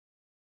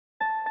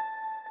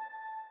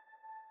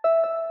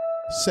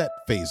Set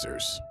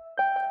Phasers,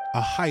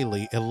 a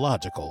highly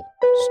illogical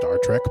Star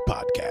Trek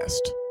podcast.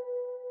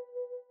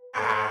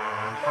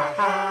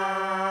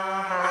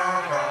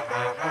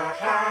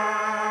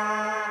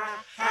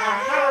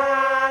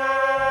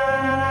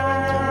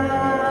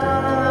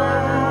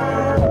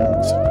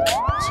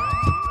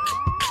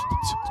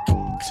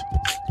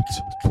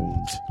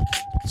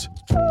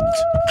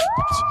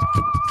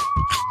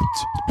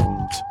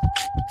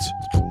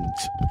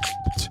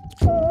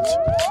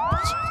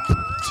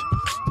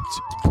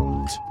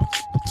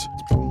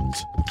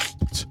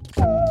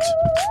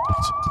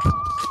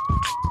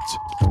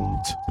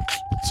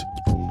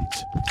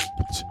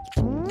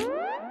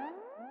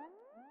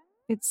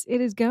 It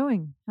is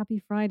going.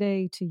 Happy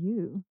Friday to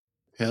you.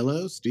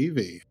 Hello,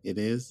 Stevie. It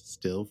is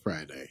still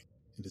Friday.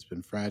 It has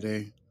been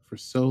Friday for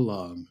so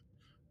long,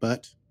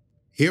 but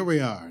here we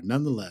are,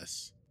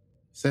 nonetheless.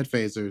 Set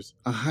Phasers,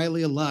 a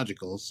highly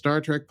illogical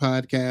Star Trek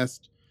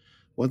podcast.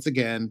 Once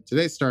again,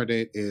 today's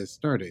stardate is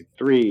stardate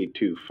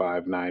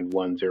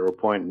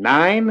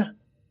 325910.9, and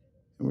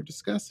we're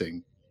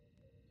discussing,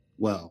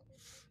 well,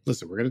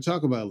 listen, we're going to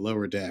talk about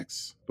Lower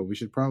Decks, but we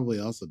should probably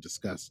also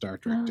discuss Star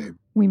Trek Day.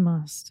 We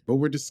must. But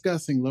we're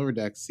discussing Lower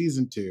Decks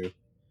Season 2,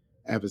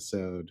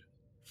 Episode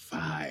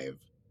 5,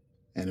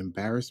 An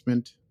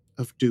Embarrassment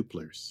of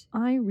Dooplers.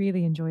 I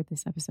really enjoyed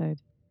this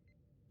episode.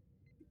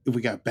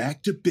 We got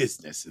back to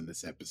business in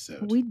this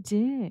episode. We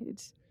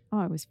did.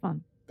 Oh, it was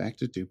fun. Back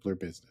to Doopler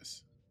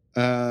business.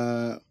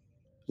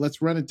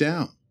 Let's run it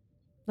down.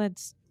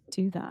 Let's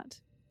do that.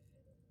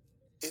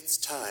 It's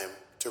time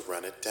to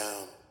run it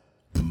down.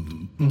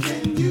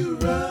 Can you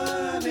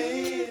run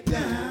it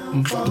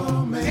down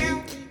for me?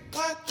 Tell me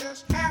what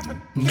just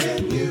happened.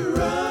 Can you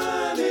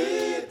run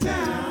it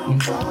down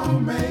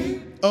for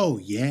me? Oh,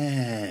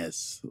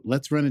 yes.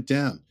 Let's run it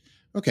down.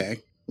 Okay,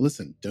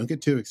 listen, don't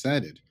get too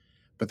excited.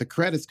 But the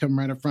credits come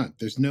right up front.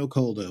 There's no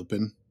cold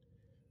open.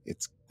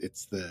 It's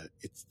the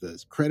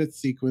credit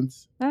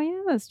sequence. Oh,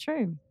 yeah, that's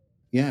true.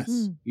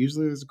 Yes,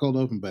 usually there's a cold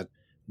open, but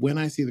when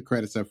I see the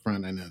credits up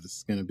front, I know this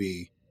is going to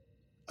be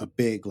a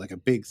big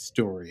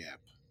story app.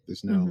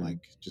 There's no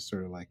just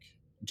sort of like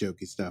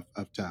jokey stuff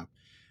up top.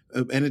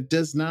 And it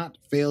does not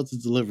fail to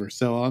deliver.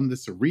 So on the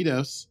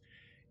Cerritos,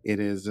 it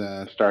is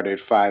started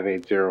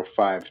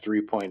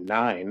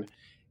 58053.9,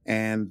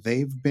 and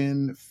they've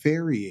been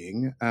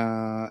ferrying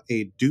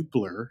a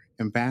Doopler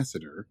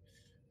Ambassador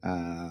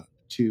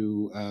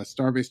to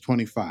Starbase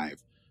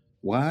 25.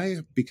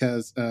 Why?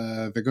 Because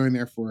they're going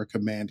there for a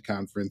command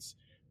conference.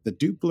 The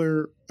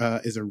Doopler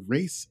is a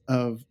race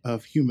of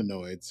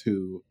humanoids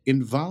who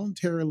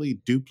involuntarily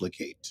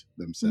duplicate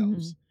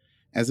themselves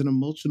as an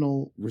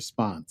emotional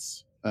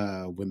response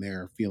when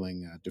they're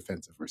feeling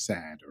defensive or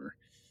sad or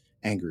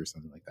angry or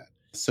something like that.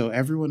 So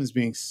everyone is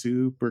being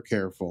super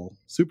careful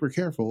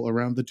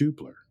around the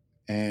Doopler.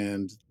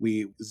 And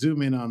we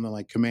zoom in on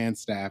the command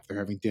staff. They're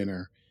having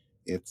dinner.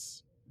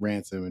 It's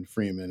Ransom and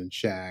Freeman and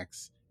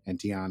Shax and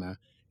Tiana.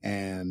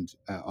 And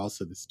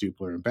also the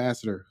Doopler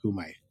Ambassador, whom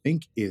I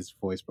think is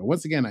voiced by,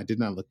 once again, I did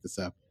not look this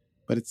up,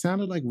 but it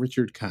sounded like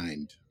Richard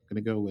Kind. I'm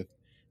going to go with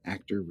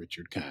actor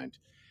Richard Kind.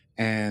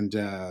 And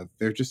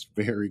they're just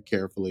very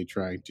carefully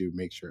trying to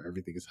make sure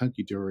everything is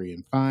hunky-dory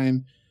and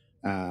fine.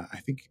 I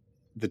think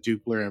the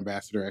Doopler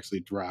Ambassador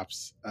actually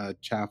drops a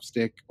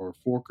chopstick or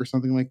fork or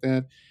something like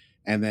that.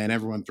 And then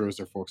everyone throws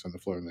their forks on the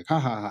floor and like, ha,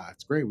 ha, ha,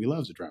 it's great. We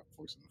love to drop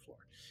forks on the floor.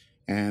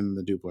 And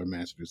the Doopler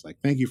Ambassador is like,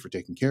 thank you for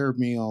taking care of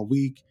me all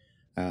week.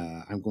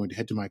 I'm going to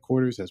head to my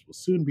quarters as we'll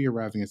soon be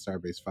arriving at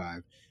Starbase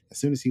 5. As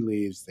soon as he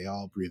leaves, they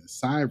all breathe a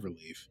sigh of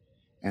relief,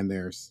 and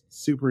they're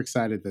super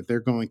excited that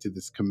they're going to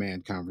this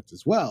command conference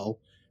as well,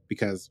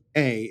 because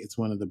it's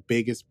one of the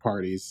biggest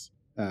parties,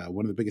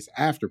 one of the biggest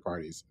after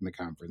parties in the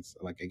conference,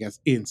 I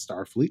guess in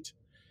Starfleet,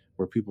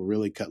 where people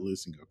really cut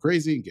loose and go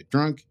crazy and get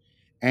drunk,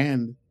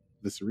 and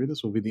the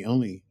Cerritos will be the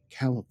only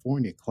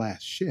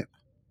California-class ship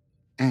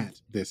at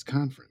this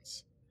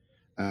conference.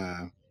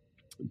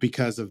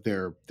 Because of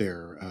their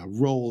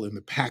role in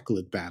the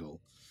Pakled battle.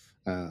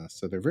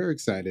 So they're very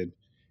excited.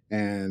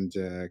 And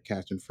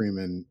Captain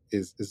Freeman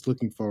is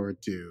looking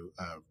forward to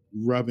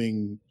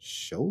rubbing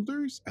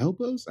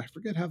elbows? I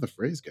forget how the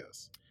phrase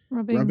goes.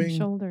 Rubbing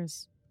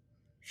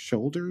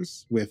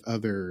shoulders with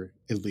other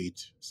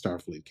elite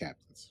Starfleet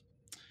captains.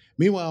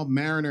 Meanwhile,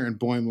 Mariner and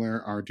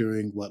Boimler are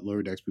doing what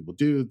Lower Decks people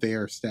do. They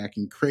are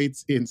stacking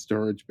crates in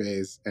storage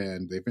bays,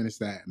 and they finish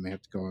that, and they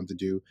have to go on to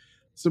do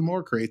some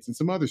more crates and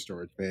some other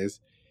storage bays,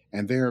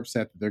 and they're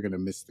upset that they're going to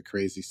miss the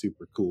crazy,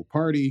 super cool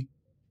party.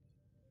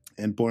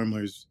 And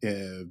Boimler's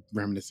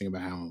reminiscing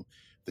about how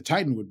the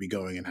Titan would be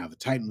going and how the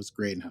Titan was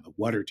great and how the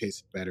water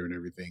tasted better and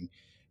everything.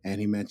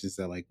 And he mentions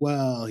that, he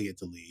had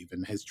to leave,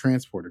 and his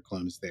transporter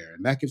clone is there.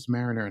 And that gives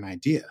Mariner an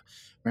idea.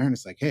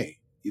 Mariner's like, hey,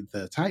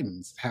 the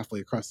Titan's halfway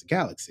across the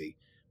galaxy,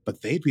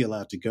 but they'd be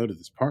allowed to go to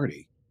this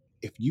party.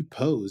 If you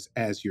pose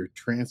as your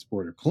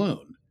transporter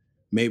clone,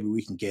 maybe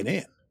we can get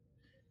in.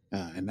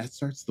 And that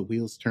starts the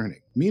wheels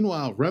turning.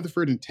 Meanwhile,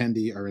 Rutherford and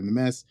Tendi are in the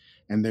mess,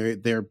 and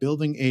they're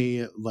building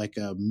a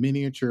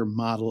miniature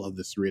model of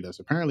the Cerritos.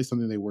 Apparently,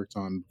 something they worked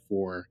on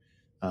before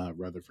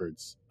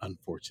Rutherford's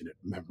unfortunate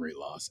memory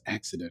loss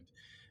accident.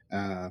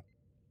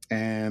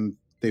 And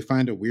they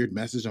find a weird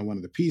message on one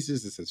of the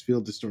pieces that says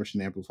field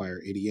distortion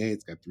amplifier 88.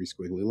 It's got 3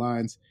 squiggly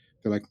lines.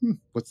 They're like,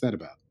 what's that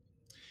about?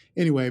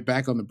 Anyway,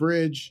 back on the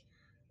bridge,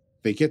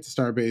 they get to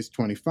Starbase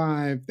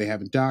 25. They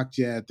haven't docked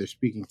yet. They're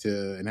speaking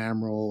to an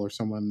admiral or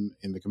someone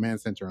in the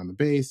command center on the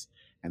base.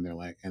 And they're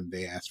like, and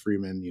they ask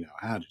Freeman,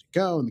 how did it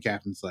go? And the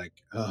captain's like,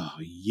 oh,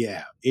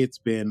 yeah, it's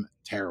been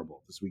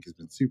terrible. This week has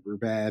been super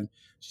bad.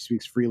 She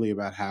speaks freely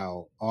about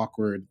how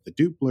awkward the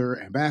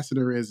Doopler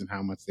Ambassador is and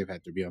how much they've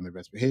had to be on their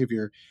best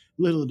behavior.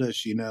 Little does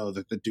she know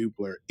that the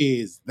Doopler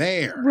is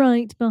there.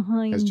 Right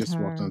behind has just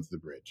her. walked onto the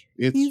bridge.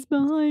 He's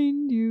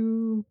behind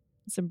you.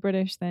 It's a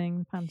British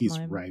thing. Pantomime. He's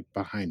right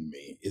behind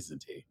me,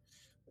 isn't he?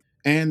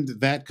 And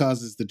that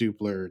causes the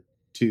Doopler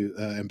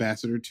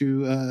ambassador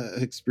to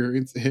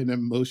experience an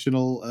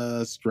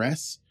emotional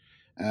stress.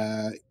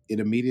 It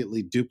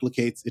immediately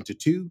duplicates into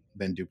 2,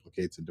 then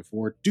duplicates into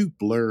 4.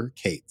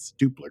 Dooplercates.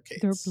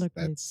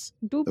 That's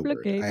the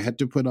word. I had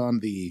to put on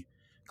the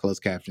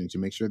closed captioning to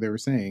make sure they were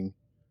saying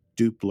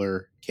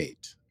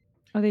dooplercate.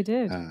 Oh, they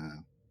did.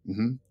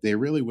 They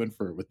really went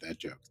for it with that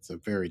joke. It's a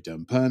very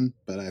dumb pun,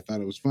 but I thought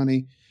it was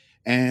funny.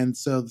 And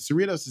so the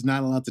Cerritos is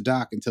not allowed to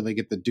dock until they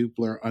get the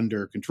Doopler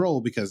under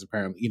control because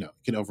apparently, it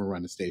can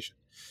overrun a station.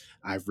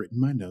 I've written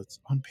my notes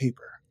on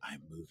paper.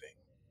 I'm moving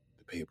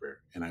the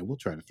paper, and I will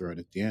try to throw it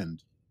at the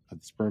end of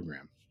this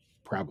program,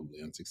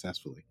 probably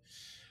unsuccessfully.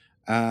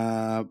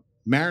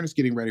 Mariner's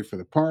getting ready for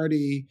the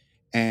party,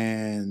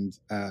 and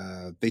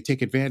they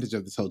take advantage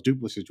of this whole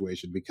Doopler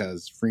situation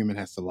because Freeman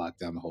has to lock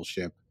down the whole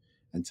ship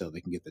until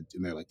they can get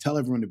and they're like, tell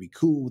everyone to be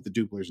cool with the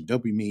Dooplers and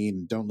don't be mean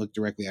and don't look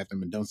directly at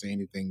them and don't say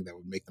anything that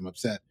would make them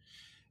upset.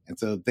 And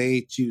so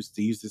they choose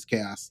to use this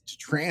chaos to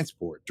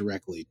transport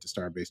directly to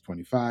Starbase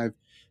 25.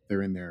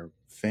 They're in their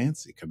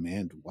fancy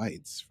command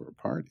whites for a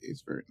party.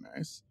 It's very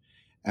nice.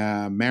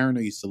 Mariner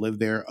used to live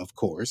there, of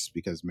course,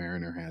 because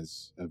Mariner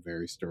has a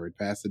very storied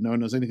past that no one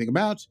knows anything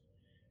about.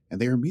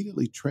 And they're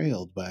immediately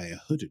trailed by a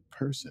hooded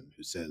person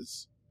who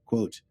says,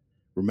 quote,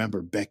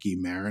 remember Becky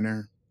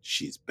Mariner?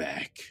 She's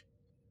back.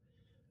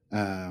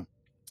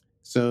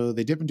 So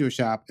they dip into a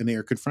shop and they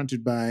are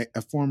confronted by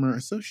a former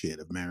associate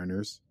of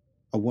Mariner's,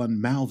 a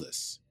one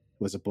Malvis,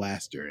 who has a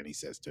blaster. And he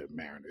says to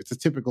Mariner, it's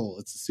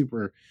a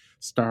super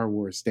Star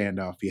Wars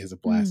standoff. He has a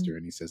blaster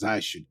and he says,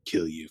 I should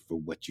kill you for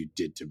what you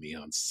did to me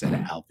on set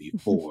of Alfie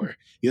 4.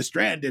 You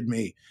stranded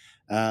me.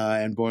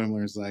 And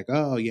Boimler's like,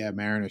 oh yeah,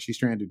 Mariner, she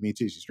stranded me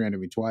too. She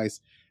stranded me twice.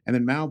 And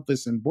then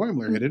Malvis and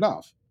Boimler hit it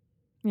off.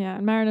 Yeah.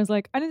 And Mariner's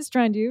like, I didn't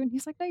strand you. And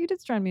he's like, no, you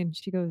did strand me. And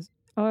she goes,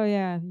 oh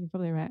yeah, you're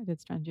probably right. I did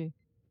strand you.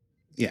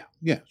 Yeah.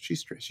 She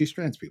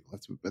strands people.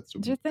 That's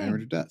what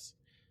Mariner does,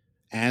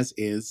 as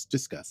is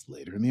discussed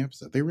later in the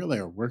episode. They really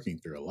are working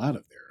through a lot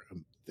of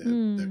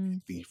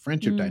the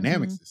friendship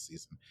dynamics this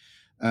season.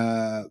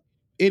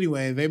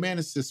 Anyway, they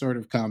managed to sort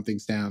of calm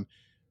things down.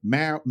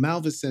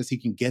 Malvis says he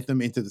can get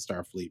them into the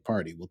Starfleet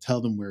party. We'll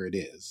tell them where it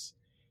is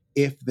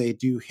if they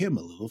do him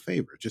a little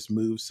favor. Just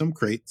move some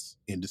crates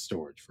into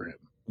storage for him.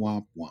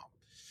 Womp womp.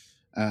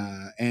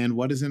 And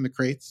what is in the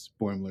crates?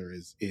 Boimler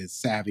is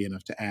savvy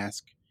enough to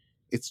ask.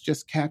 It's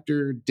just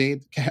Commander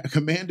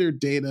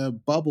Data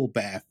bubble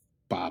bath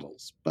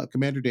bottles. But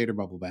Commander Data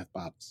bubble bath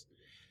bottles.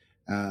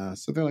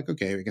 So they're like,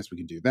 okay, I guess we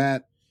can do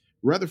that.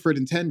 Rutherford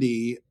and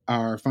Tendi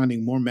are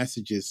finding more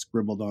messages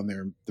scribbled on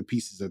the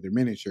pieces of their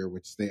miniature,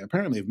 which they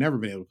apparently have never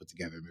been able to put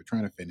together. They're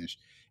trying to finish.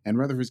 And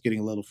Rutherford's getting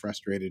a little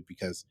frustrated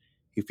because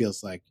he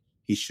feels like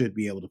he should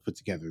be able to put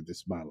together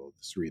this model of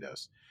the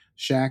Cerritos.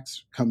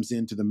 Shax comes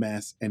into the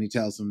mess and he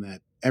tells them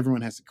that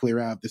everyone has to clear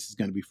out. This is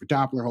going to be for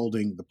Doopler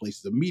Holding. The place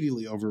is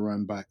immediately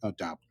overrun by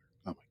Doopler.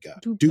 Oh my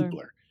God.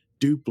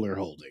 Doopler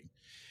Holding.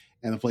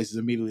 And the place is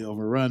immediately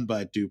overrun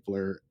by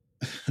Doopler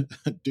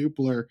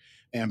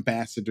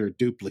Ambassador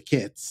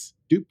duplicates.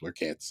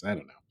 I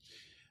don't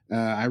know.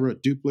 I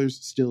wrote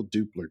Dooplers still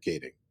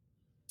duplicating.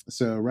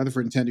 So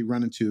Rutherford and Tendi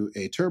run into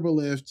a turbo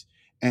lift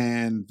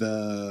and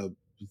the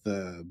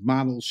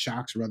model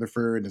shocks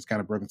Rutherford and it's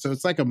kind of broken. So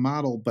it's like a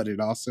model, but it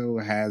also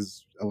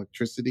has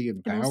electricity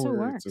and power.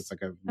 So it's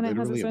like it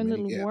has its own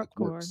little warp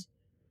core. It's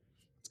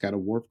got a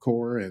warp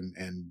core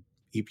and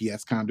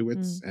EPS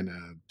conduits and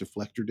a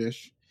deflector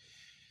dish.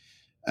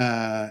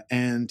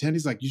 And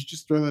Tendi's like, you should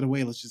just throw that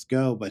away. Let's just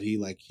go. But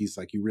he's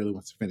like, he really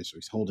wants to finish. So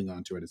he's holding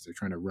on to it as they're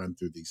trying to run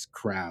through these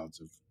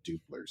crowds of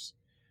Dooplers.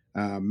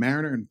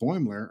 Mariner and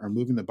Boimler are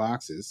moving the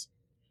boxes.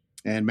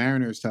 And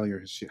Mariner is telling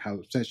her how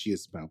upset she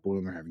is about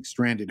Boimler having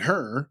stranded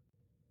her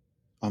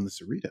on the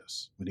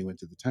Cerritos when he went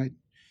to the Titan.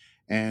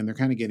 And they're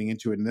kind of getting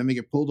into it. And then they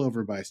get pulled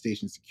over by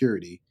station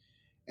security.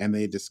 And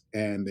they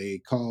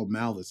call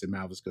Malvis. And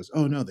Malvis goes,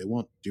 oh, no, they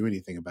won't do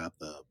anything about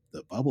the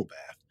bubble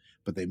bath.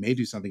 But they may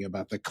do something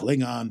about the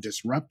Klingon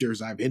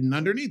disruptors I've hidden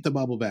underneath the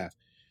bubble bath.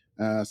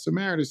 So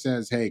Mariner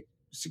says, hey,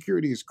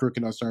 security is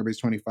crooked on Starbase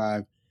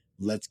 25.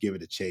 Let's give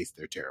it a chase.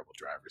 They're terrible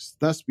drivers.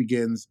 Thus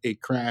begins a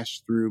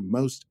crash through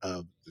most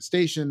of the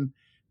station.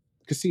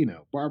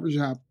 Casino,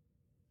 barbershop,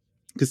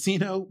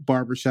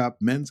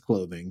 men's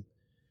clothing,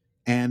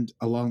 And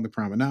along the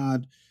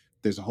promenade,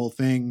 there's a whole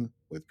thing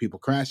with people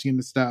crashing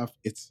into stuff.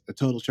 It's a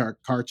total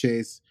shark car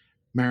chase.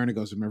 Mariner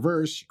goes in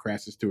reverse. She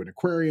crashes through an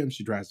aquarium.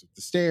 She drives up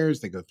the stairs.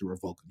 They go through a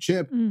Vulcan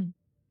ship.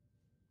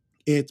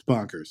 It's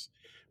bonkers.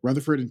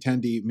 Rutherford and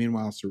Tendi,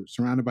 meanwhile,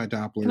 surrounded by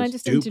Dooplers. Can I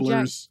just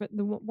Dooplers.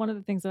 interject? One of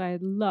the things that I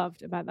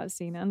loved about that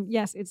scene, and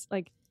yes, it's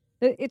like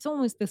it's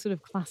almost the sort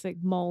of classic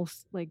mall,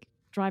 like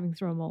driving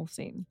through a mall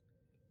scene.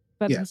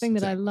 But the Yes, thing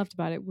that I exactly. loved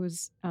about it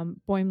was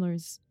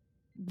Boimler's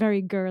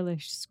very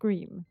girlish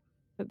scream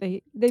that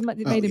they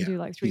made him do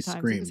like 3 He times. It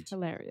screamed. was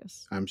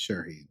hilarious. I'm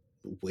sure he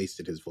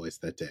wasted his voice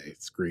that day,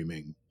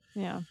 screaming.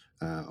 Yeah.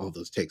 All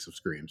those takes of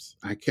screams.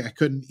 I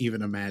couldn't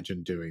even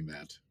imagine doing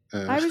that.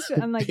 I was,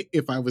 I'm like,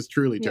 if I was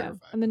truly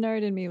terrified. And the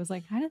nerd in me was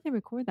like, how did they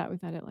record that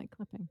without it like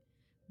clipping?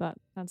 But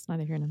that's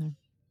neither here nor there.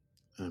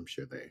 I'm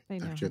sure they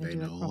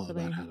know all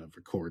about how to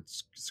record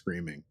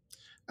screaming.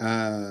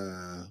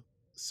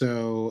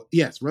 So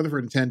yes,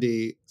 Rutherford and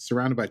Tendi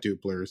surrounded by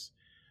Dooplers.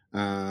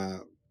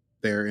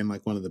 They're in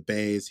like one of the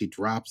bays. He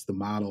drops the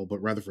model, but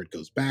Rutherford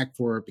goes back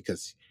for it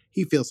because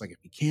he feels like if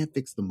he can't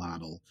fix the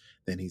model,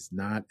 then he's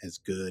not as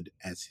good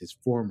as his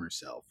former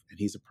self. And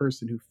he's a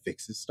person who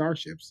fixes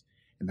starships,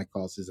 and that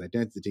calls his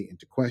identity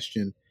into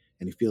question,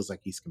 and he feels like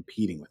he's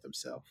competing with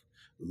himself.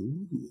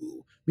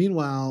 Ooh.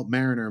 Meanwhile,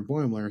 Mariner and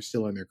Boimler are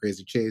still on their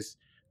crazy chase,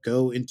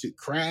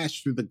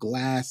 crash through the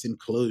glass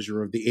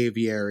enclosure of the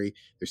aviary.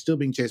 They're still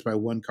being chased by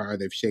one car.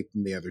 They've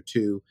shaken the other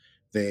two.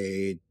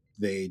 They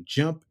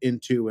jump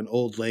into an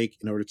old lake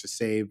in order to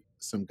save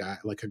some guy,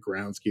 like a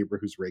groundskeeper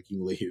who's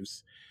raking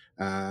leaves.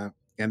 And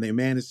they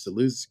manage to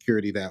lose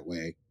security that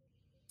way.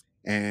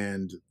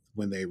 And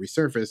when they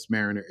resurface,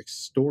 Mariner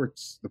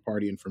extorts the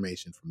party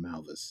information from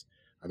Malvis.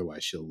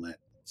 Otherwise, she'll let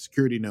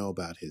security know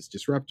about his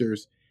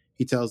disruptors.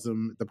 He tells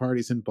them the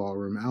party's in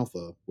Ballroom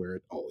Alpha, where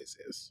it always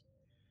is.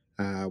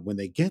 When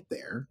they get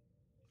there,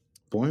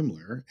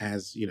 Boimler,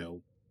 as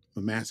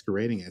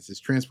masquerading as his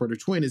transporter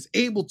twin, is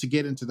able to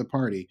get into the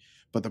party,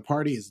 but the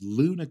party is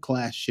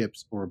Luna-class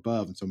ships or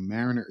above, and so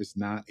Mariner is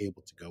not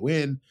able to go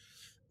in.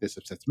 This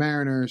upsets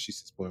Mariner. She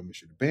says Boimler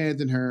should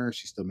abandon her.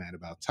 She's still mad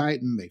about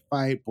Titan. They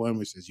fight.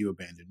 Boimler says, "You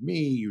abandoned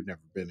me. You've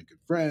never been a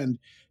good friend."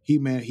 He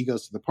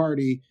goes to the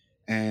party,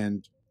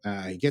 and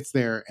he gets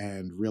there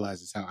and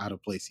realizes how out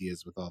of place he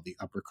is with all the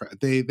upper crowd.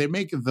 They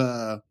make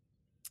the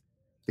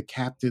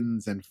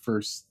captains and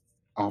first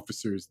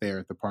officers there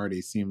at the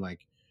party seem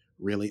like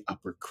really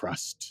upper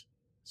crust,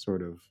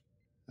 sort of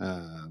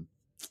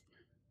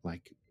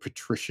like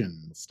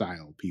patrician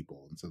style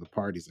people. And so the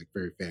party's like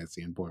very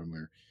fancy, and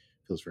Boimler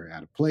feels very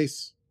out of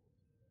place.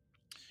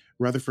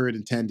 Rutherford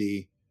and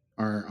Tendi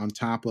are on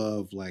top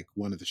of like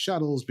one of the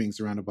shuttles, being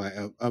surrounded by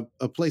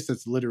a place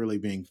that's literally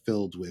being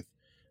filled with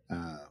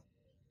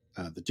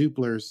the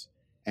Dooplers.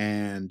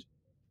 And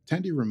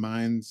Tendi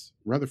reminds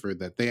Rutherford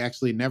that they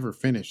actually never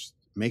finished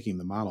making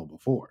the model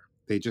before.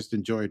 They just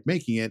enjoyed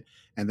making it,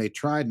 and they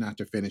tried not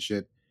to finish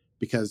it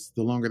because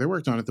the longer they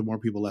worked on it, the more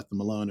people left them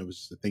alone. It was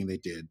just a thing they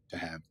did to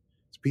have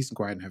peace and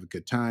quiet and have a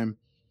good time.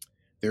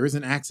 There is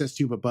an access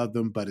tube above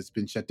them, but it's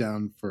been shut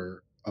down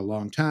for a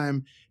long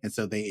time, and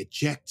so they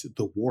eject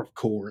the warp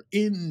core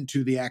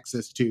into the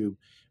access tube,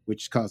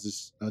 which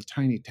causes a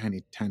tiny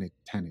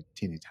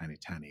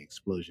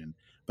explosion,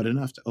 but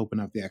enough to open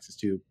up the access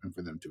tube and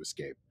for them to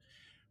escape.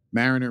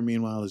 Mariner,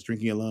 meanwhile, is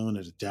drinking alone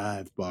at a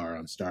dive bar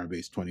on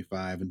Starbase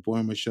 25, and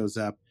Boimler shows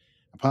up,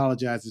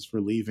 apologizes for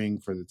leaving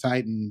for the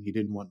Titan. He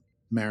didn't want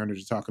Mariner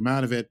to talk him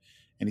out of it,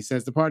 and he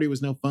says the party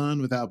was no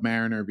fun without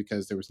Mariner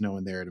because there was no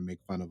one there to make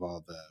fun of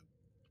all the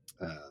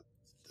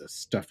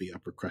stuffy,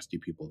 upper crusty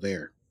people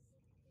there.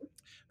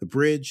 The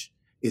bridge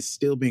is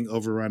still being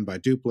overrun by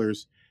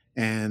Dooplers,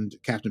 and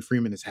Captain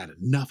Freeman has had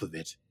enough of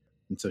it,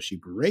 and so she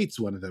berates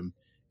one of them.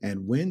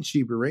 And when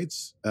she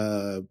berates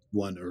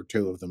one or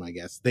two of them, I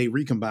guess, they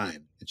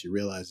recombine. And she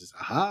realizes,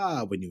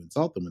 when you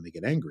insult them when they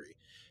get angry,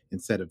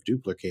 instead of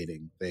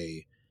duplicating,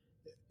 they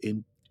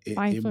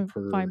implurcate.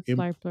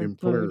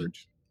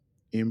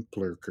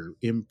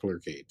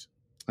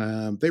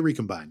 They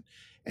recombine.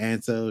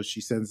 And so she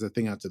sends a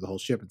thing out to the whole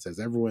ship and says,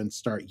 everyone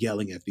start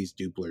yelling at these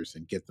Dooplers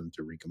and get them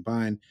to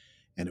recombine.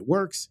 And it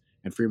works.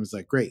 And Freeman's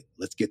like, great,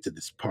 let's get to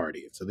this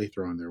party. And so they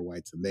throw on their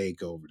whites and they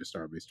go over to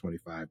Starbase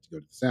 25 to go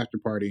to this after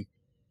party.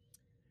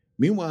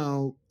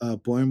 Meanwhile,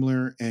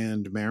 Boimler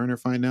and Mariner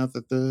find out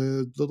that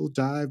the little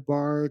dive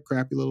bar,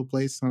 crappy little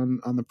place on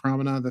the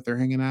promenade that they're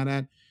hanging out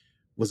at,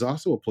 was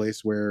also a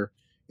place where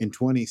in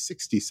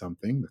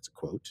 2060-something, that's a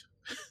quote,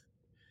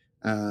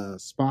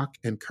 Spock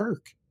and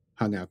Kirk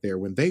hung out there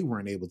when they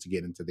weren't able to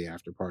get into the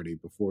after party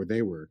before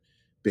they were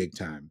big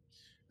time.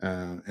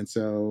 And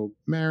so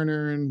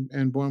Mariner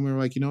and Boimler are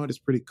like, you know what, it's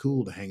pretty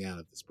cool to hang out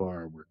at this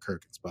bar where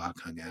Kirk and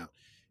Spock hung out,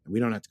 and we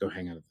don't have to go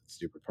hang out at the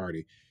stupid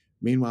party.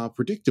 Meanwhile,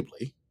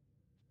 predictably,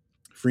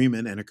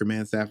 Freeman and her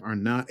command staff are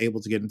not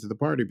able to get into the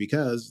party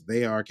because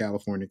they are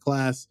California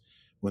class.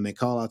 When they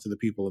call out to the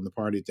people in the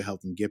party to help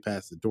them get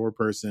past the door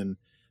person,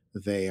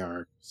 they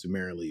are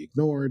summarily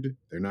ignored.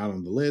 They're not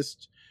on the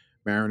list.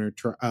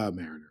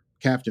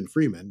 Captain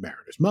Freeman,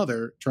 Mariner's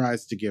mother,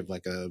 tries to give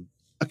like a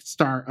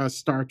a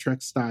Star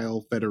Trek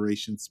style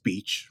Federation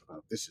speech.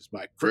 This is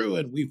my crew,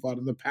 and we fought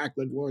in the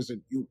Packland Wars,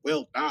 and you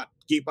will not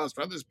keep us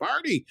from this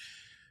party.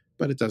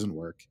 But it doesn't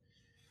work,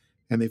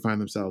 and they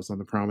find themselves on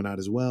the promenade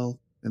as well.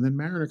 And then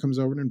Mariner comes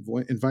over and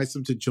invites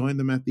them to join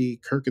them at the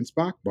Kirk and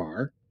Spock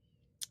bar,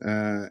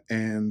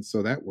 and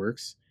so that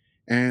works.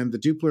 And the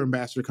Doopler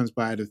Ambassador comes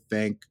by to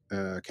thank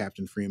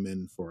Captain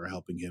Freeman for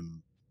helping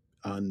him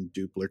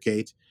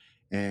unduplicate,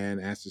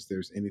 and asks if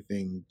there's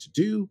anything to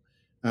do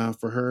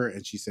for her.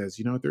 And she says,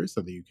 you know what, there is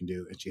something you can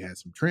do. And she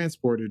has him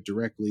transported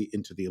directly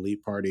into the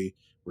elite party,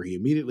 where he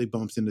immediately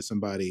bumps into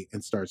somebody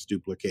and starts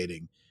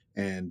duplicating.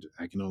 And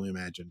I can only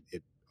imagine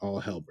it, all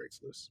hell breaks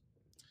loose.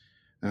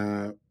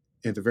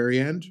 At the very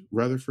end,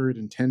 Rutherford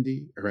and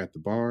Tendi are at the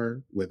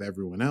bar with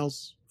everyone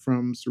else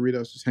from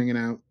Cerritos just hanging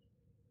out.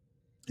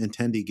 And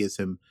Tendi gives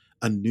him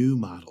a new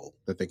model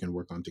that they can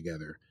work on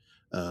together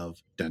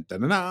of dun,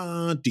 dun, dun,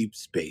 dun, Deep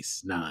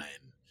Space Nine.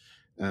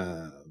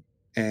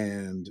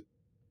 And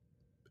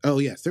oh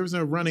yes, there was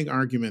a running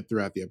argument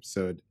throughout the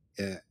episode,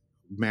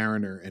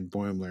 Mariner and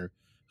Boimler,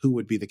 who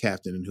would be the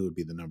captain and who would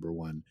be the number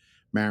one.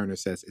 Mariner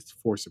says it's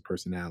force of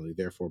personality,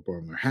 therefore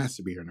Boimler has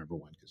to be her number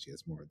one because she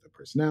has more of the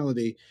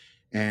personality.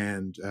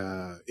 And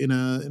in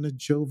a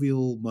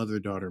jovial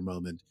mother-daughter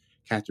moment,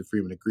 Captain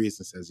Freeman agrees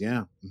and says,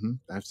 yeah,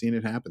 I've seen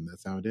it happen.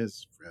 That's how it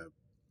is.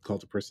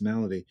 Cult of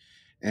personality.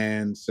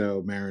 And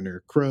so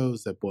Mariner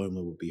crows that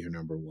Boimler will be her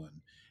number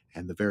one.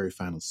 And the very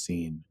final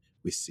scene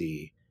we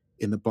see,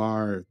 in the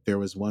bar, there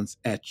was once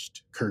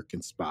etched Kirk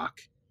and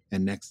Spock,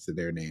 and next to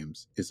their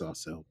names is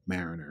also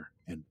Mariner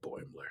and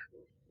Boimler.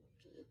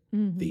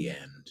 Mm-hmm. The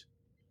end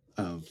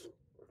of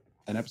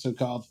an episode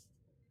called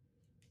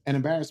An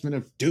Embarrassment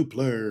of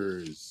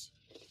Dooplers.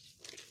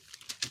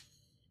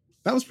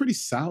 That was pretty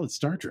solid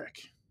Star Trek.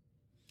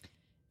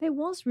 It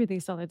was really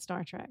solid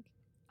Star Trek.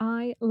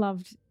 I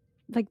loved,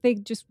 like, they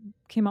just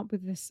came up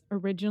with this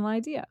original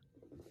idea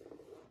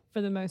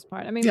for the most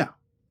part. I mean, yeah,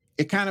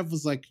 it kind of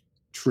was like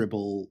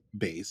Tribble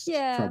based.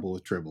 Yeah. Trouble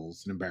with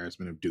Tribbles, An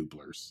Embarrassment of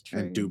Dooplers. True.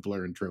 And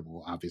Doopler and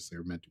Tribble obviously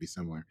are meant to be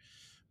similar.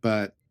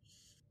 But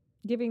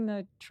giving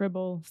the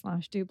Tribble /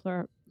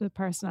 Doopler the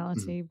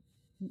personality,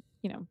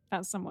 you know,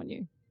 that's somewhat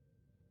new.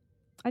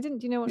 I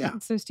didn't, you know what? Yeah.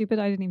 It's so stupid.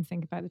 I didn't even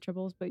think about the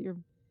Tribbles, but you're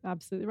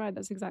absolutely right.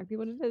 That's exactly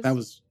what it is. That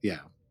was, yeah.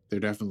 They're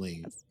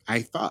definitely,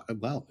 I thought,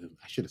 well,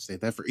 I should have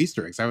said that for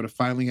Easter eggs. I would have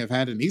finally have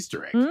had an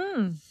Easter egg.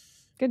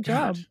 Good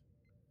job.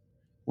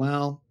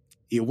 Well,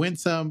 you win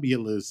some, you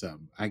lose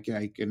some. I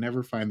can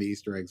never find the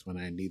Easter eggs when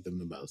I need them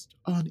the most.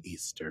 On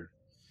Easter.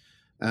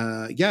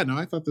 Yeah, no,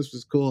 I thought this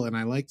was cool. And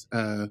I liked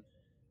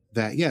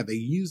that, yeah, they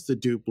used the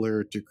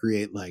Doopler to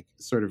create like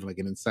sort of like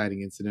an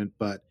inciting incident,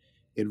 but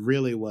it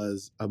really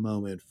was a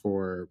moment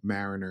for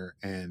Mariner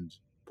and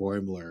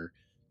Boimler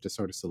to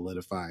sort of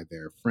solidify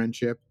their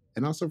friendship,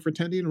 and also for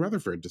Tendi and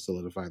Rutherford to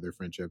solidify their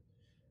friendship.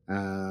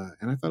 And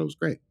I thought it was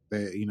great.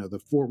 They, you know,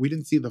 we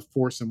didn't see the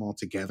foursome all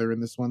together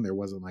in this one. There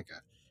wasn't like a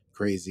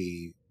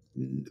crazy,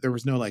 there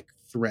was no like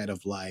threat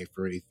of life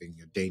or anything,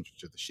 a danger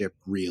to the ship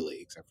really,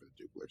 except for the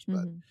Dooplers.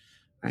 But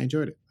I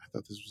enjoyed it. I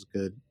thought this was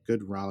good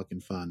rollick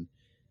and fun.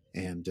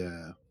 And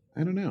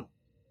I don't know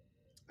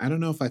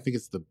if I think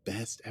it's the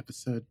best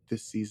episode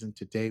this season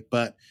to date,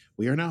 but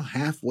we are now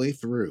halfway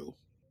through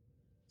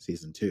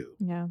season 2.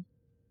 Yeah.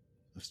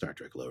 Of Star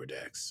Trek Lower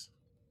Decks.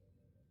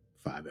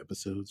 5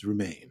 episodes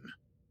remain.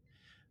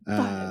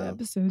 5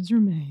 episodes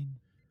remain.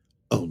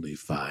 Only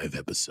 5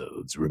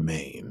 episodes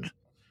remain.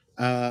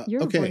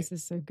 Your voice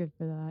is so good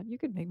for that. You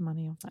could make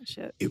money off that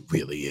shit. It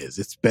really is.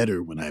 It's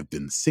better when I've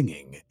been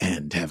singing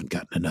and haven't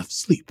gotten enough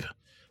sleep.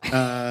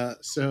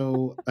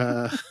 So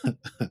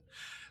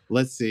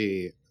let's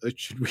see.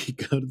 Should we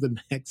go to the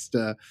next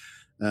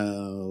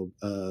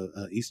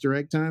Easter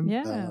egg time?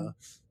 Yeah.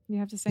 You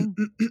have to sing.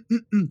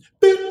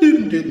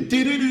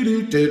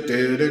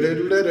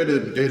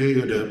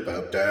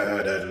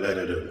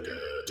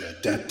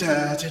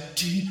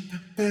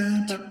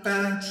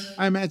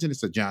 I imagine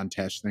it's a John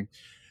Tesh thing.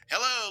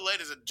 Hello,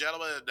 ladies and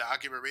gentlemen.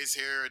 Aki Maurice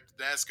here at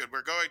the desk, and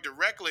we're going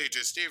directly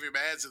to Stevie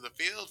Manns in the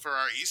field for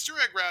our Easter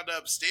egg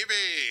roundup. Stevie,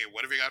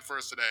 what have you got for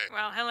us today?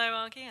 Well, hello,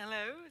 Aki.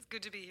 Hello. It's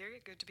good to be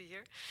here.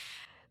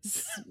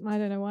 I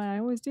don't know why I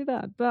always do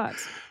that, but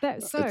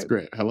that's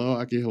great. Hello,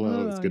 Aki.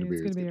 Hello. It's good to be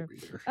here.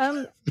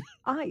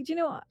 Do you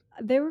know what?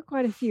 There were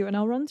quite a few, and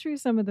I'll run through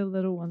some of the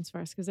little ones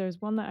first because there's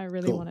one that I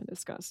really want to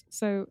discuss.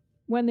 So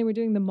when they were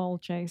doing the mole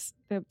chase,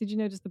 did you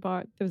notice the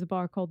bar? There was a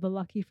bar called the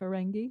Lucky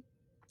Ferengi.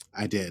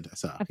 I did. I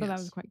thought that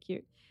was quite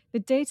cute. The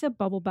data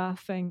bubble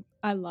bath thing,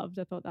 I loved.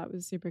 I thought that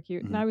was super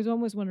cute. And I was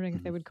almost wondering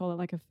if they would call it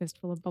like a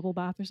fistful of bubble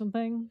bath or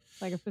something.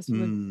 Like a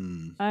fistful of...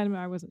 I don't know.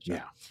 I wasn't sure.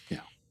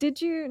 Yeah.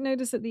 Did you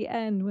notice at the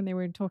end when they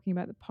were talking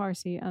about the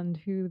party and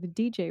who the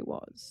DJ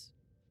was?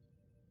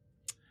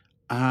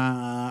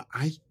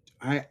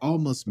 I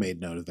almost made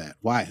note of that.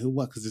 Why? Who?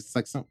 What? Because it's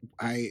like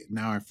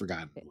now I've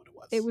forgotten what it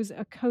was. It was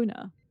a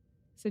Kona.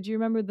 So do you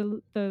remember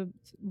the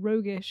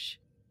roguish,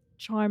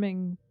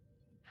 charming,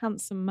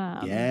 handsome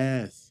man?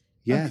 Yes,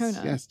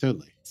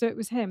 totally. So it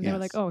was him. They were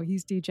like, oh,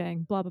 he's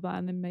DJing, blah, blah, blah,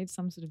 and then made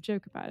some sort of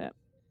joke about it.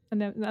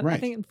 And then I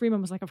think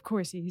Freeman was like, of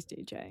course he's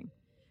DJing.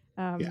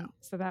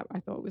 So that I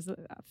thought was a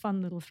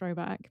fun little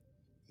throwback.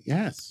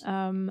 Yes.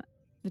 And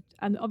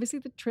obviously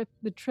the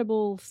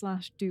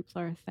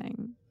tribble/Doopler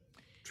thing.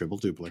 Tribble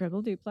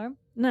Doopler.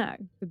 Now,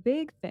 the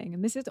big thing,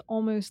 and this is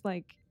almost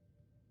like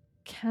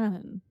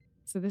canon.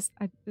 So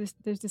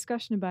there's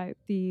discussion about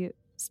the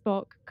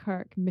Spock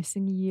Kirk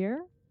missing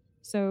year.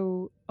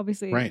 So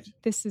obviously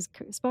this is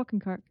Spock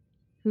and Kirk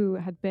who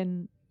had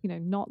been,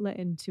 not let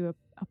into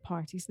a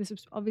party. So this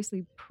was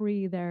obviously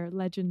pre their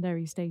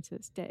legendary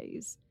status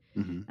days.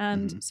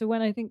 And so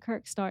when I think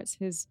Kirk starts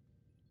his,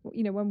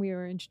 when we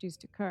were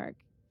introduced to Kirk,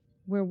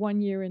 we're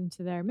 1 year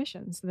into their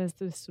mission. So there's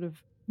this sort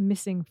of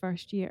missing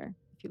first year,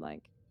 if you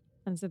like.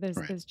 And so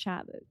there's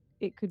chat that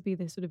it could be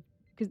this sort of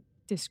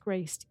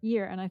disgraced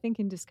year. And I think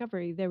in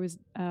Discovery, there was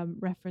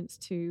reference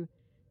to,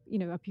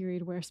 a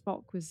period where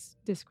Spock was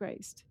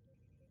disgraced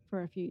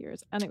for a few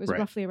years. And it was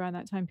roughly around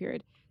that time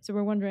period. So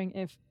we're wondering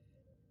if,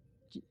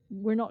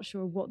 we're not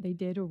sure what they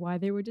did or why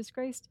they were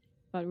disgraced,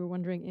 but we're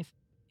wondering if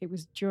it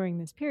was during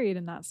this period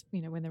and that's,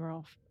 when they were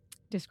off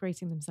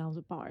disgracing themselves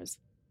at bars.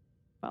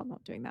 Well,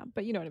 not doing that,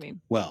 but you know what I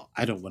mean. Well,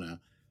 I don't want to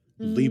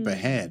leap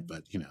ahead,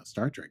 but,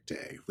 Star Trek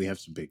Day, we have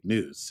some big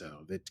news.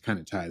 So it kind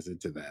of ties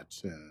into that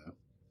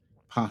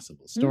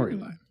possible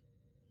storyline.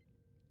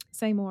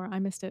 Say more. I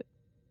missed it.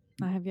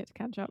 I have yet to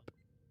catch up.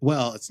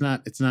 Well, it's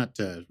not,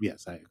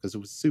 yes, because it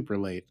was super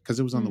late, because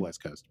it was on the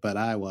West Coast, but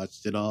I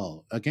watched it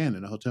all again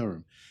in a hotel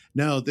room.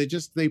 No, they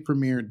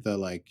premiered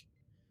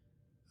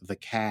the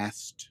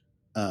cast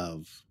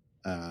of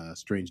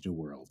Strange New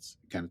Worlds.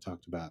 Kind of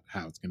talked about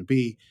how it's going to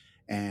be.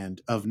 And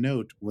of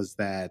note was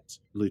that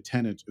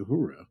Lieutenant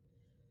Uhura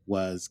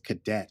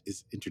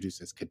is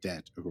introduced as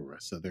Cadet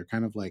Uhura. So they're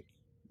kind of like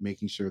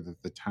making sure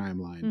that the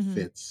timeline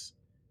fits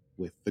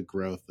with the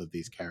growth of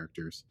these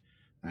characters.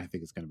 I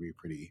think it's going to be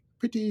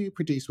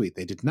pretty sweet.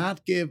 They did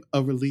not give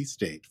a release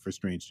date for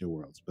Strange New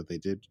Worlds, but they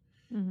did,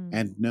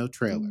 and no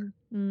trailer,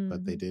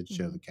 but they did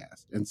show the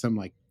cast and some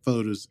like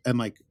photos and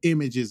like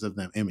images of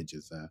them,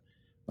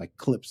 like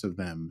clips of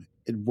them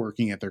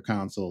working at their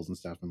consoles and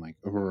stuff, and like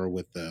Uhura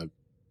with the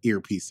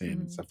earpiece in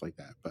and stuff like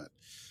that. But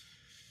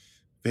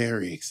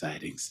very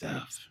exciting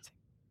stuff.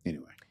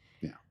 Anyway,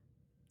 yeah,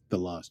 the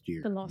Lost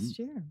Year. I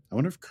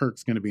wonder if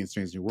Kirk's going to be in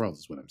Strange New Worlds.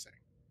 Is what I'm saying.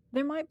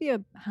 There might be a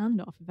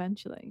handoff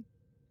eventually.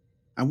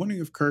 I'm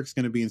wondering if Kirk's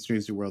going to be in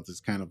Strange New Worlds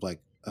as kind of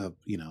like a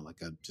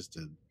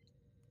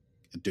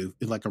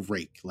like a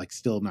rake, like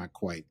still not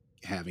quite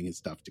having his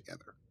stuff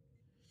together.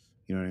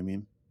 You know what I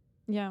mean?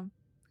 Yeah.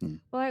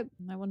 Well,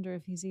 I wonder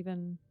if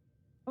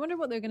I wonder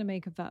what they're going to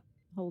make of that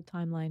whole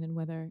timeline and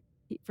whether,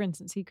 for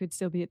instance, he could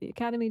still be at the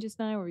Academy just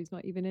now, or he's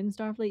not even in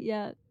Starfleet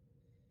yet.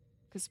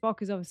 Because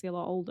Spock is obviously a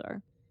lot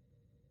older.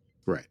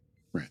 Right.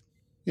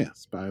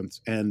 Yes,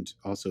 and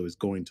also is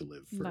going to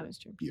live for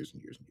years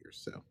and years and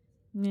years. So.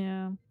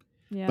 Yeah.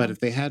 But if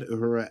they had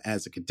Uhura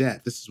as a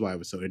cadet, this is why it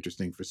was so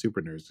interesting for super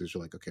nerds, because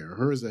you're like, okay,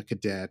 Uhura's a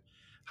cadet.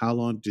 How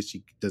long does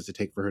it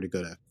take for her to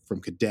go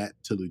from cadet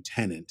to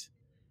lieutenant?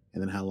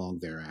 And then how long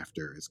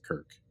thereafter is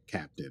Kirk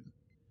captain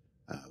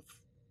of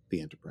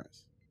the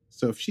Enterprise?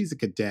 So if she's a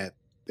cadet,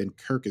 then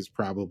Kirk is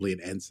probably an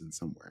ensign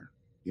somewhere.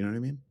 You know what I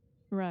mean?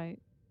 Right.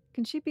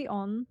 Can she be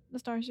on the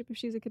starship if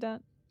she's a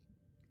cadet?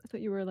 I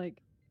thought you were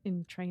like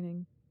in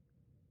training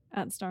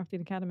at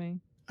Starfleet Academy.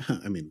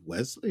 I mean,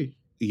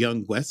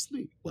 young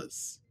Wesley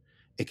was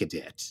a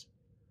cadet.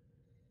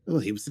 Well,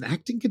 he was an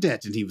acting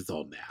cadet and he was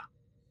on there.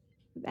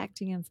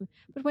 Acting ensign.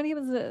 But when he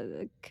was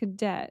a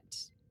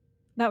cadet,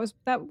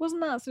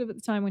 wasn't that sort of at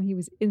the time when he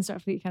was in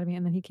Starfleet Academy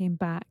and then he came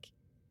back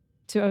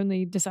to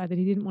only decide that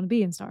he didn't want to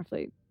be in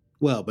Starfleet.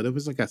 Well, but it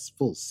was like a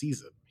full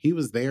season. He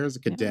was there as a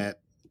cadet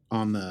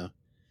was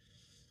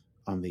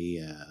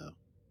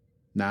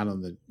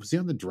he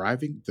on the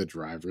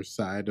driver's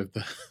side of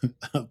the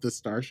of the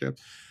starship?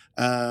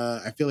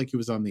 I feel like he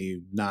was on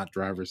the not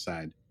driver's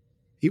side.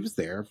 He was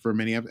there for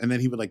many and then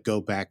he would like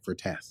go back for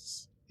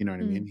tests. You know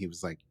what I mean? He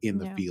was like in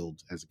the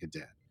field as a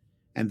cadet.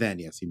 And then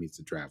yes, he meets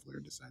the Traveler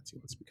and decides he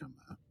wants to become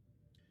a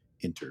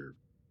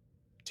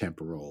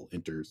intertemporal,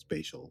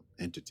 interspatial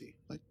entity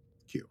like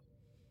Q.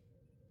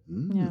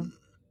 Yeah.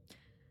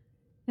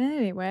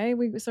 Anyway,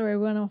 we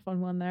went off on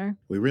one there.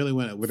 We really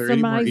went. Were there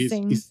any more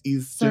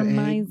Easter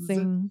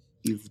eggs?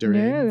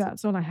 No,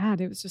 that's all I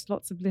had. It was just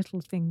lots of little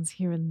things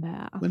here and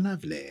there. Well,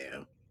 lovely.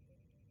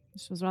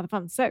 This was rather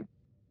fun. So,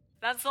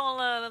 that's all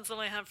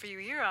I have for you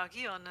here,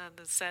 Aki, on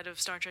the set of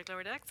Star Trek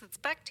Lower Decks. It's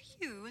back to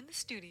you in the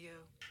studio.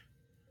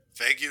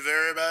 Thank you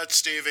very much,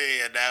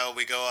 Stevie. And now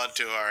we go on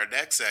to our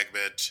next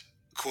segment,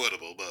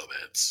 Quotable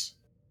Moments.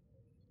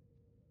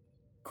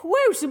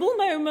 Quotable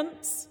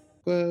moments.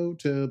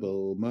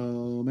 Quotable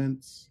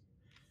moments.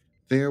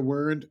 There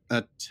weren't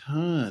a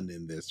ton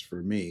in this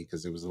for me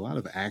because there was a lot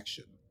of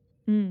action.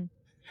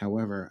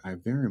 However, I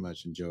very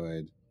much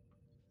enjoyed,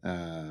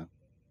 soon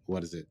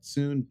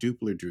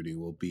Doopler duty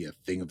will be a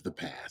thing of the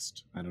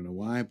past. I don't know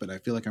why, but I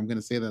feel like I'm going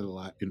to say that a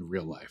lot in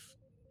real life.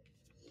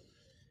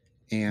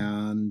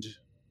 And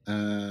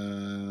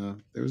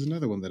there was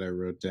another one that I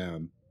wrote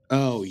down.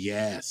 Oh,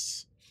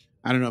 yes.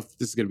 I don't know if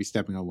this is going to be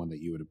stepping on one that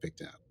you would have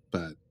picked out,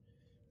 but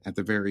at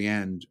the very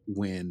end,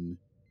 when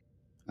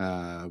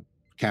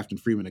Captain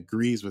Freeman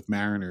agrees with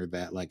Mariner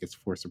that like it's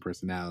force of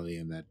personality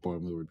and that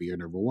Boimler would be your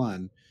number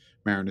one,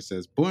 Mariner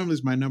says,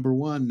 Boimler's my number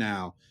one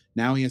now.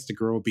 Now he has to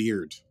grow a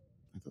beard.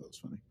 I thought it was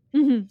funny.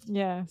 Mm-hmm.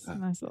 Yes,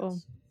 nice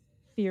little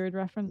beard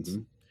reference.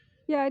 Mm-hmm.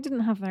 Yeah, I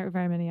didn't have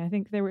very many. I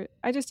think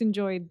I just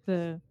enjoyed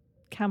the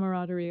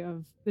camaraderie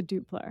of the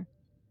Doopler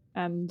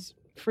and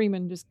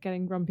Freeman just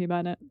getting grumpy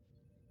about it.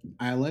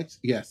 I liked,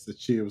 yes, that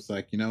she was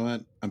like, you know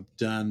what? I'm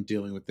done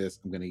dealing with this.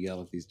 I'm going to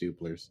yell at these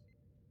Dooplers.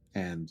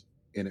 And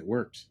it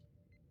worked.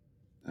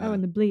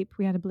 And the bleep.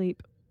 We had a bleep.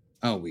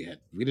 Oh, we had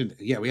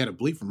a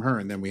bleep from her,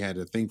 and then we had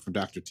a thing from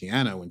Dr.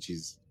 Tiana when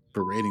she's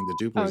berating the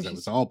Dooplers that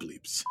was all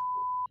bleeps.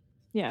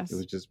 Yes. It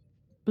was just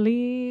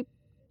bleep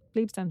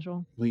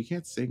central. Well, you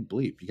can't sing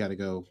bleep. You got to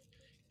go,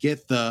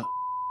 get the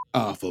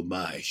off of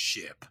my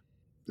ship.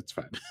 It's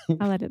fine.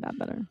 I'll edit that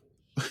better.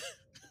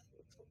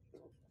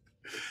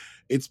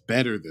 It's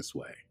better this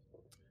way.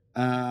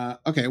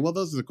 Okay, well,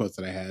 those are the quotes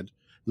that I had.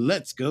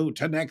 Let's go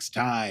to next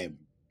time.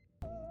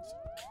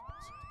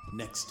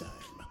 Next time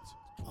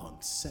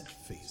on Set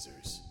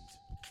Phasers.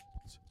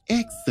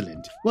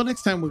 Excellent. Well,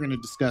 next time we're going to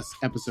discuss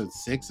episode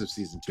 6 of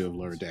season 2 of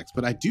Lower Decks,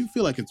 but I do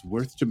feel like it's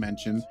worth to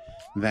mention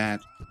that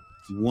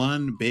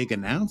one big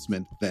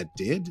announcement that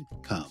did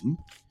come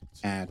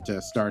at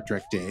Star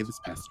Trek Day this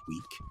past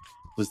week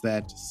was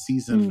that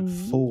season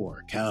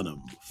 4, count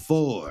 'em,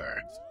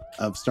 4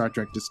 of Star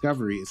Trek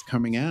Discovery is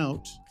coming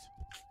out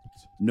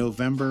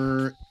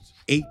November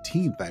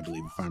 18th, I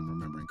believe, if I'm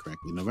remembering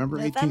correctly. November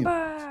 18th.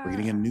 We're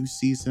getting a new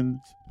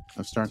season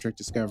of Star Trek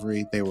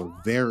Discovery. They were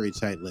very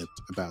tight-lipped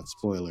about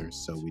spoilers,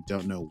 so we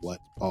don't know what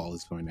all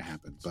is going to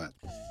happen, but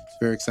it's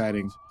very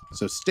exciting.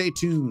 So stay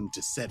tuned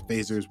to Set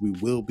Phasers. We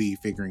will be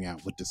figuring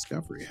out what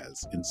Discovery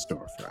has in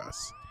store for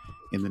us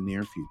in the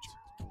near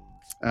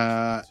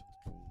future.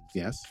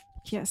 Yes?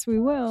 Yes, we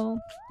will.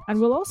 And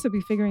we'll also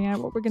be figuring out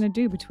what we're going to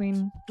do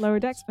between Lower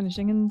Decks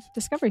finishing and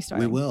Discovery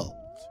starting. We will.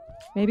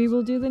 Maybe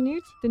we'll do the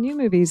new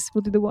movies.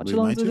 We'll do the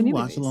watch-alongs of the new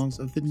movies. Watch-alongs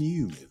of the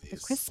new movies. The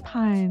Chris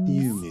Pines.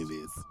 New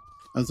movies. Oh,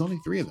 there's only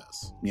 3 of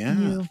those. Yeah.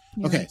 New.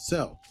 Okay,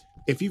 so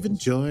if you've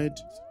enjoyed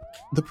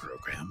the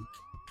program,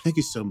 thank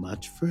you so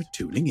much for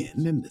tuning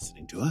in and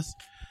listening to us.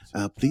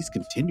 Please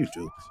continue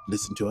to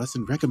listen to us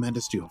and recommend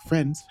us to your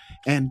friends.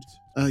 And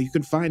you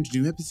can find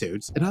new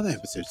episodes and other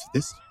episodes of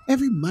this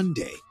every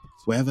Monday,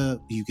 wherever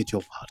you get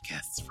your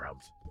podcasts from.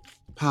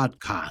 That's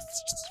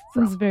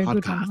very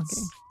good,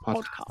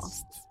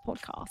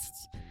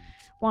 Podcasts.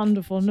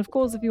 Wonderful. And of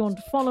course, if you want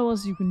to follow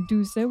us, you can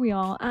do so. We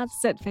are at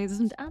Set Phasers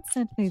and at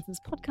Set Phasers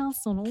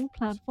Podcasts on all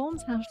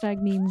platforms.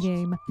 #meme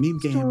game. Meme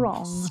game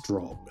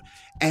strong.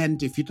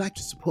 And if you'd like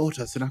to support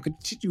us in our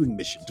continuing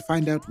mission to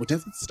find out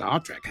whatever Star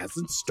Trek has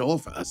in store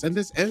for us, and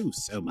there's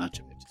so much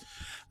of it,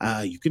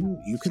 you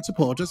can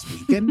support us.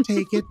 We can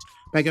take it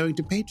by going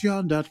to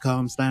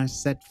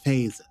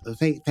patreon.com/setphasers.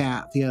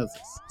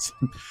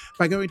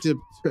 by going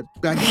to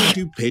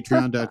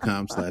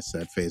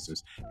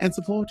patreon.com/setphasers and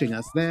supporting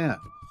us there.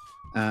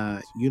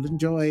 You'll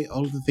enjoy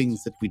all of the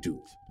things that we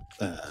do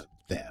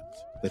there.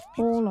 With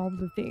all of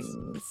the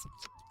things.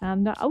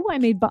 And, I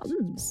made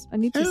buttons. I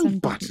need to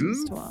send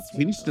buttons to us.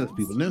 We need to let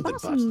people know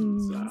that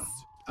buttons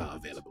are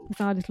available. With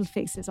our little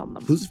faces on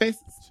them. Whose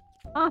faces?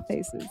 Our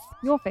faces.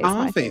 Your face, our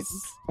my faces.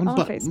 face. On our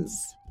buttons?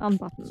 Faces. On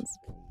buttons.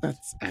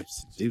 That's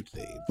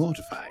absolutely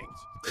mortifying.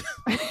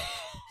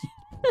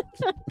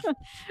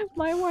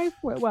 My wife,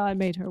 well, I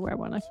made her wear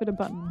one. I put a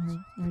button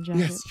on her jacket.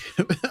 Yes,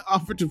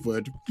 operative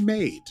word,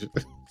 made.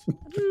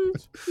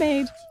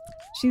 Made.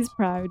 She's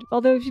proud.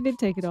 Although she did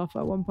take it off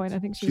at one point. I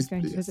think she was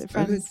going to visit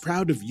friends.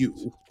 Proud of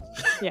you.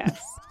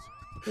 Yes.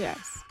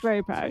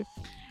 Very proud.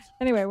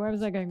 Anyway, where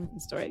was I going with the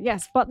story?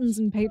 Yes, buttons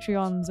and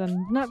Patreons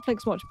and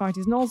Netflix watch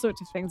parties and all sorts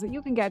of things that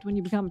you can get when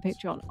you become a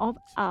Patreon of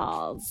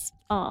ours.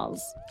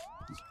 Sounds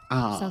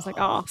like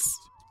arse.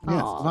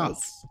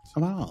 Yes,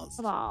 of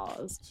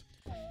ours.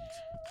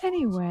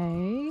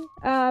 Anyway,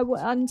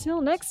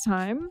 until next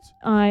time,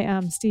 I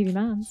am Stevie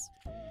Mans.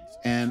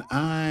 And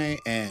I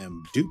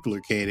am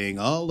duplicating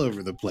all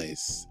over the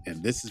place.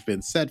 And this has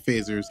been Set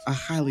Phasers, a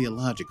highly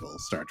illogical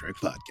Star Trek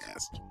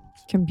podcast.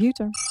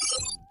 Computer.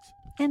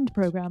 End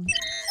program.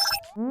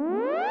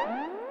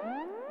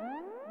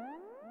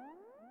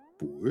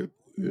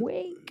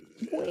 Wake.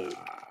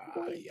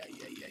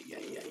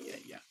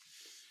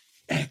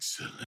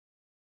 Excellent.